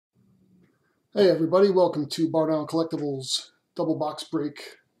Hey everybody, welcome to Bar Down Collectibles Double Box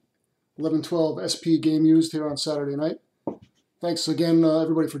Break 11/12 SP game used here on Saturday night. Thanks again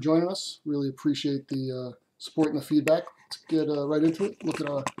everybody for joining us. Really appreciate the support and the feedback. Let's get right into it. Look at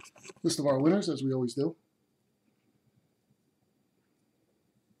our list of our winners as we always do.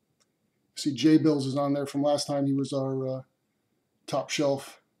 See J Bills is on there from last time. He was our top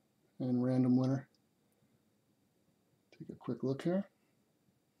shelf and random winner. Take a quick look here.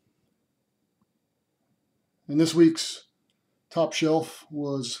 And this week's top shelf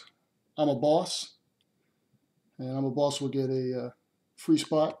was I'm a Boss. And I'm a Boss will get a free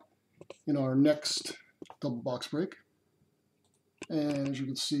spot in our next double box break. And as you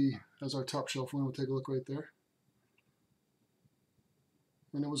can see, as our top shelf winner, we'll take a look right there.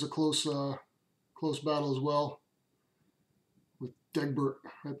 And it was a close battle as well, with Degbert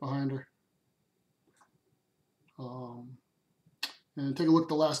right behind her. And take a look at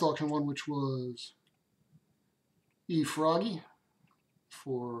the last auction one, which was E. Froggy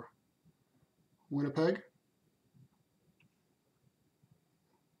for Winnipeg.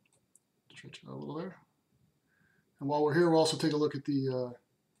 Stretch it out a little there. And while we're here, we'll also take a look at the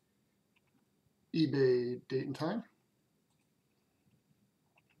eBay date and time.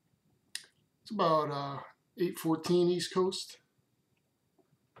 It's about 8:14 East Coast.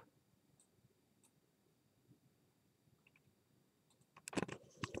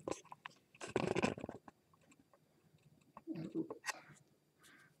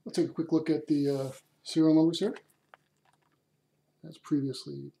 Let's take a quick look at the serial numbers here, as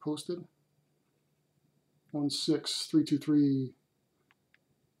previously posted. 16323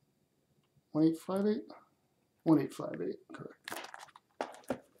 1858 1858, correct.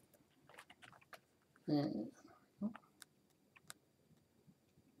 And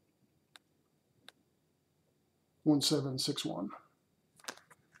 1761.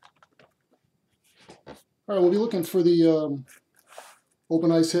 All right, we'll be looking for the open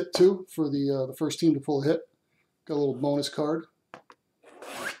ice hit too for the first team to pull a hit. Got a little bonus card.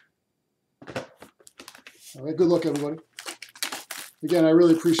 All right, good luck, everybody. Again, I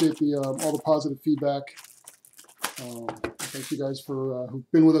really appreciate all the positive feedback. Thank you guys for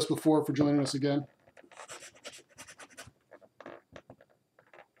who've been with us before for joining us again.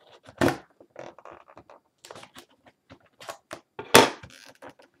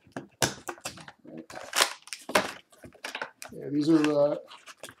 Yeah, these are,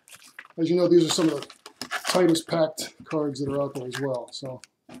 as you know, these are some of the tightest packed cards that are out there as well. So,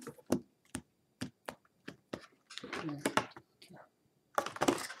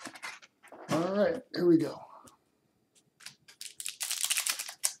 all right, here we go.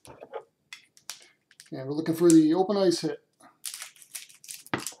 And we're looking for the open ice hit.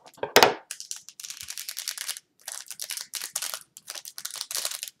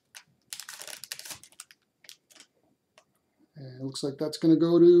 And it looks like that's going to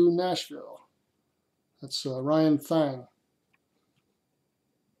go to Nashville. That's Ryan Thang.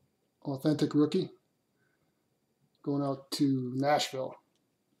 Authentic rookie. Going out to Nashville.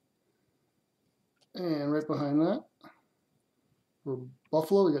 And right behind that, for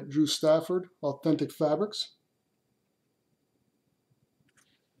Buffalo, we got Drew Stafford, Authentic Fabrics.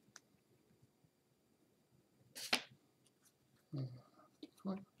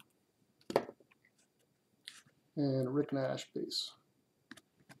 And a Rick Nash base.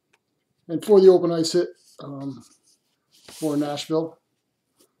 And for the open ice hit for Nashville,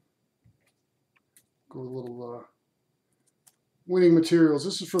 go a little winning materials.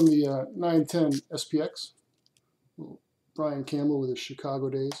 This is from the 910 SPX. Brian Campbell with his Chicago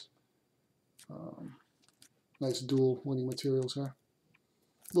days. Nice dual winning materials here.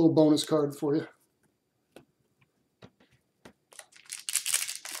 Little bonus card for you.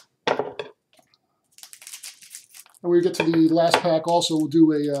 And when we get to the last pack, also we'll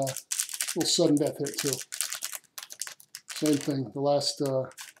do a little sudden death hit too. Same thing. The last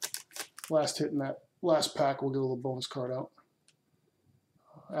hit in that last pack, we'll get a little bonus card out.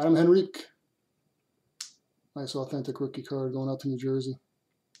 Adam Henrique. Nice authentic rookie card going out to New Jersey.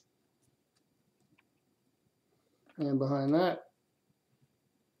 And behind that,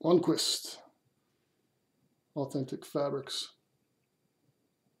 Lundqvist. Authentic Fabrics.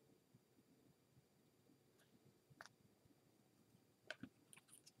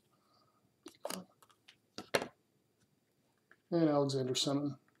 And Alexander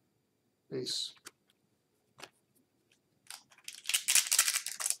Semin base.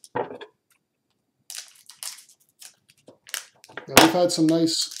 Yeah, we've had some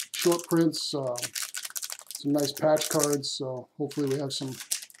nice short prints, some nice patch cards, so hopefully we have some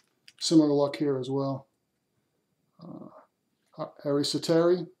similar luck here as well. Harry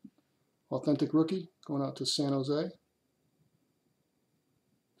Sateri, Authentic Rookie, going out to San Jose. I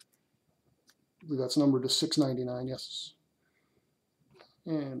believe that's numbered to 699, yes.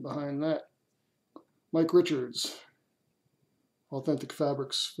 And behind that, Mike Richards, Authentic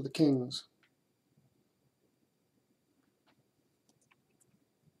Fabrics for the Kings.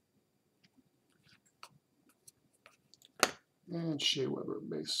 And Shea Weber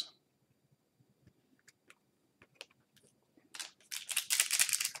base.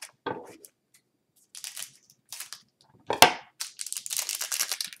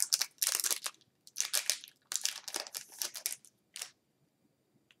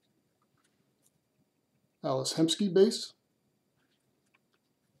 Alice Hemsky base.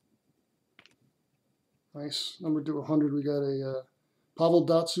 Nice. Number to 100, we got a Pavel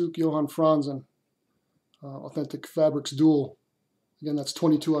Datsyuk, Johan Franzen, Authentic Fabrics Duel. Again, that's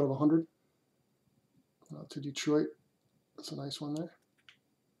 22 out of 100. To Detroit. That's a nice one there.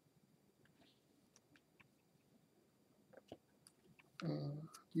 And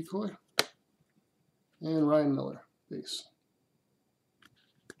decoy. And Ryan Miller base.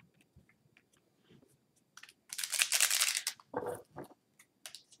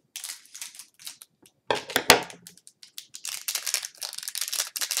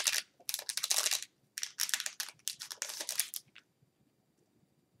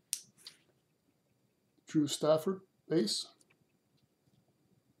 Drew Stafford base.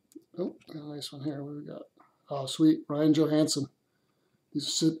 Oh, a nice one here. What do we got? Oh, sweet. Ryan Johansson.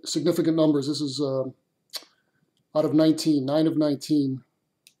 These are significant numbers. This is out of 19, 9 of 19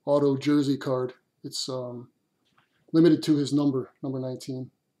 auto jersey card. It's limited to his number 19.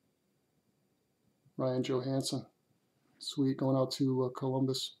 Ryan Johansson. Sweet. Going out to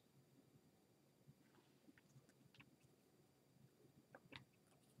Columbus.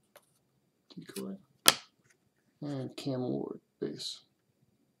 Decoy. And Cam Ward base.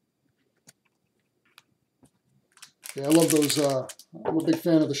 Yeah, I love those. I'm a big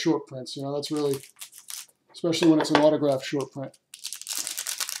fan of the short prints. You know, that's really, especially when it's an autographed short print.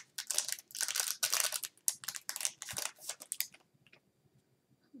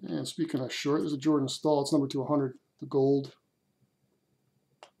 And speaking of short, there's a Jordan Staal. It's number 200, the gold.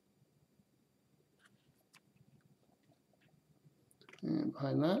 And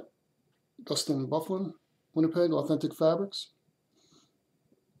behind that, Dustin Byfuglien, Winnipeg, Authentic Fabrics.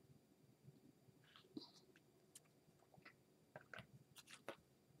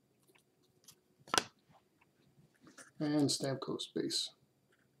 And Stamkos base.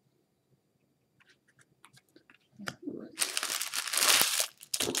 Right.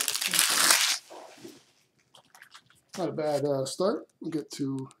 Not a bad start. We'll get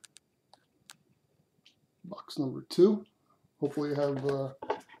to box number 2. Hopefully you have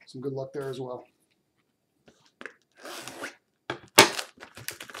some good luck there as well.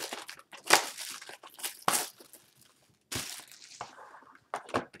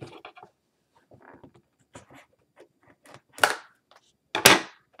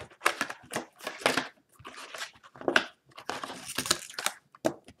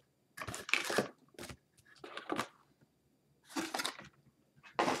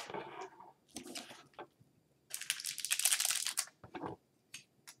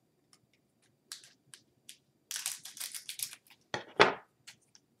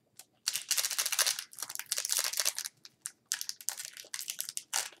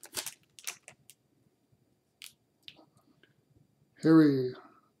 Harry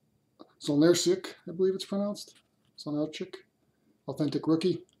Zolnerczyk, I believe it's pronounced. Zolnerczyk, Authentic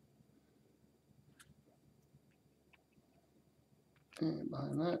Rookie. And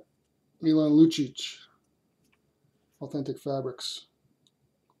behind that, Milan Lucic, Authentic Fabrics,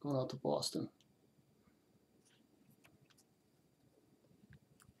 going out to Boston.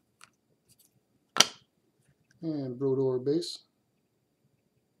 And Brodeur base.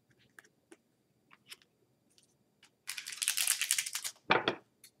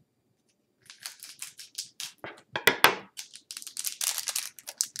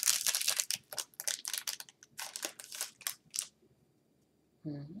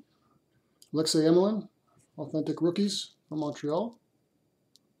 And Alexei Emelin, Authentic Rookies from Montreal.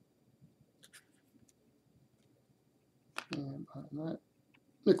 And behind that,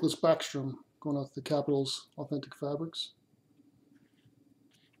 Nicholas Backstrom, going out to the Capitals, Authentic Fabrics.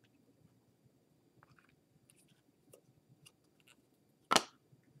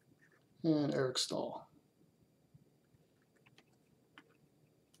 And Eric Stahl.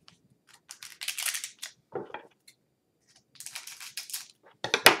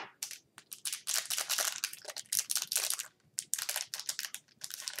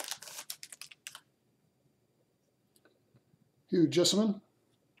 Hugh Jessamine,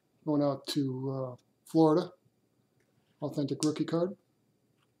 going out to Florida. Authentic rookie card.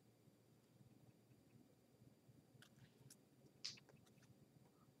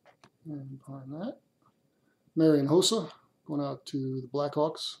 And behind that, Marian Hossa going out to the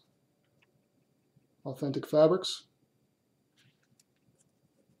Blackhawks. Authentic Fabrics.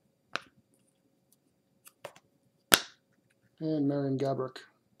 And Marian Gaborik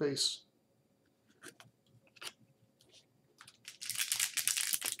base.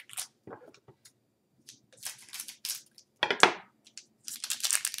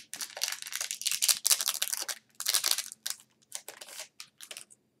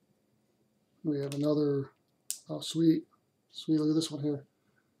 We have another, oh sweet, look at this one here.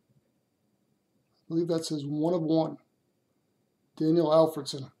 I believe that says 1 of 1. Daniel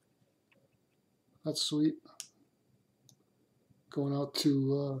Alfredson. That's sweet. Going out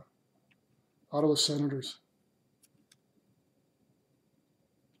to Ottawa Senators.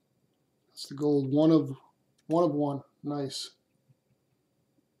 That's the gold, 1 of 1. Nice.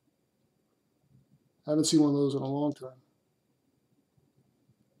 I haven't seen one of those in a long time.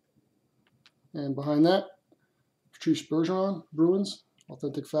 And behind that, Patrice Bergeron, Bruins,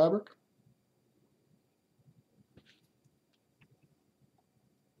 Authentic Fabric.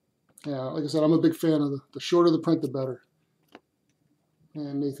 Yeah, like I said, I'm a big fan of the shorter the print, the better.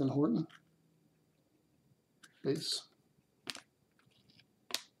 And Nathan Horton, base.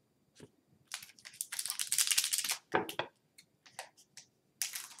 I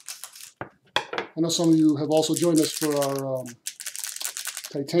know some of you have also joined us for our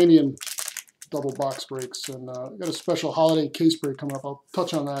titanium double box breaks, and we've got a special holiday case break coming up. I'll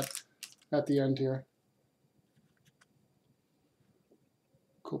touch on that at the end here.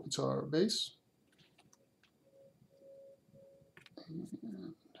 Kopitar base.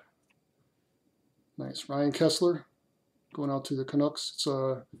 And nice. Ryan Kessler going out to the Canucks. It's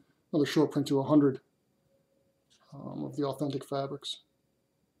another short print to 100 of the Authentic Fabrics.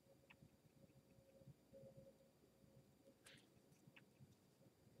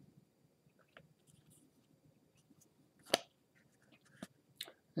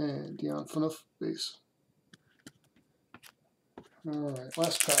 And Dion Phaneuf base. All right,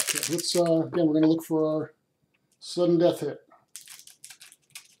 last pack here. Let's again, we're going to look for our sudden death hit.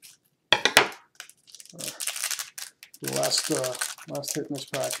 The last hit in this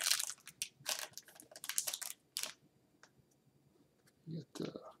pack. You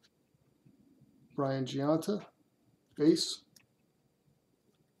get Brian Giunta base.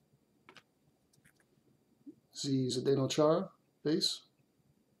 Z Zdeno Chara base.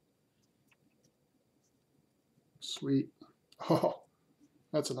 Sweet. Oh,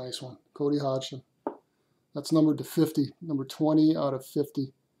 that's a nice one. Cody Hodgson. That's numbered to 50. Number 20 out of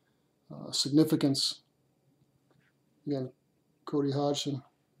 50. Significance. Again, Cody Hodgson.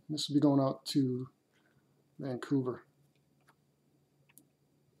 This will be going out to Vancouver.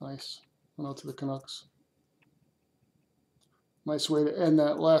 Nice. Going out to the Canucks. Nice way to end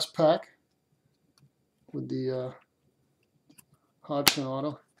that last pack with the Hodgson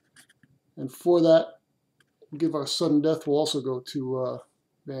auto. And for that, give our sudden death will also go to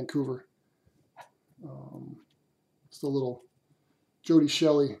Vancouver. It's the little Jody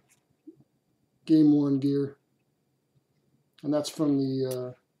Shelley game worn gear, and that's from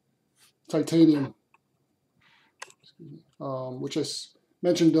the titanium, which I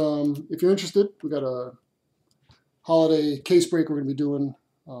mentioned. If you're interested, we got a holiday case break we're going to be doing,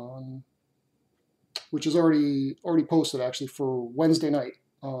 which is already posted actually for Wednesday night.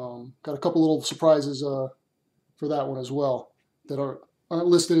 Got a couple little surprises for that one as well that aren't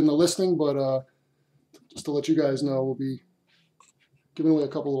listed in the listing, but just to let you guys know, we'll be giving away a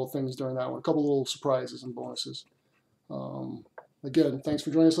couple little things during that one, a couple little surprises and bonuses. Again, thanks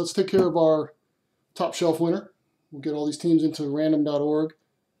for joining us. Let's take care of our top shelf winner. We'll get all these teams into random.org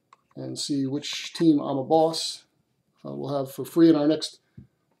and see which team I'm a boss we'll have for free in our next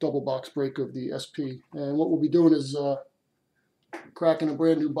double box break of the SP. And what we'll be doing is cracking a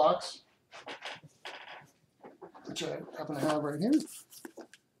brand new box, which I happen to have right here.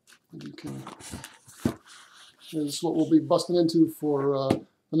 You can. This is what we'll be busting into for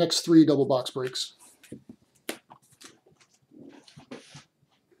the next 3 double box breaks.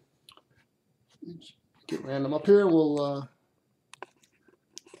 Get random up here. We'll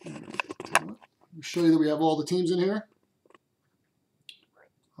show you that we have all the teams in here.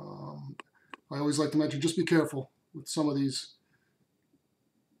 I always like to mention, just be careful with some of these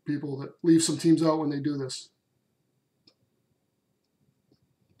people that leave some teams out when they do this.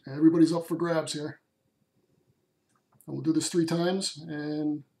 Everybody's up for grabs here. And we'll do this 3 times,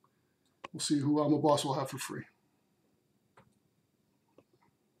 and we'll see who I'm a boss will have for free.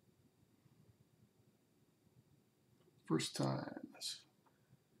 First times.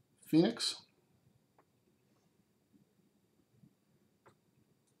 Phoenix.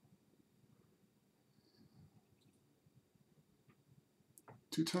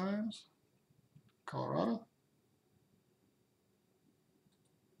 Two times. Colorado.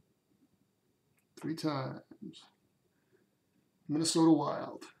 Three times. Minnesota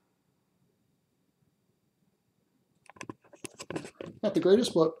Wild. Not the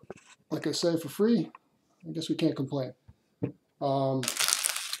greatest, but like I say, for free, I guess we can't complain.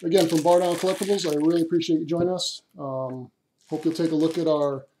 Again, from Bar Down Collectibles, I really appreciate you joining us. Hope you'll take a look at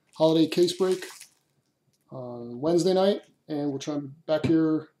our holiday case break on Wednesday night, and we'll try back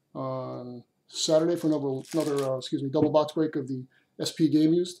here on Saturday for another double box break of the SP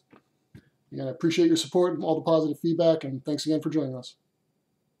Game Used. Again, I appreciate your support and all the positive feedback, and thanks again for joining us.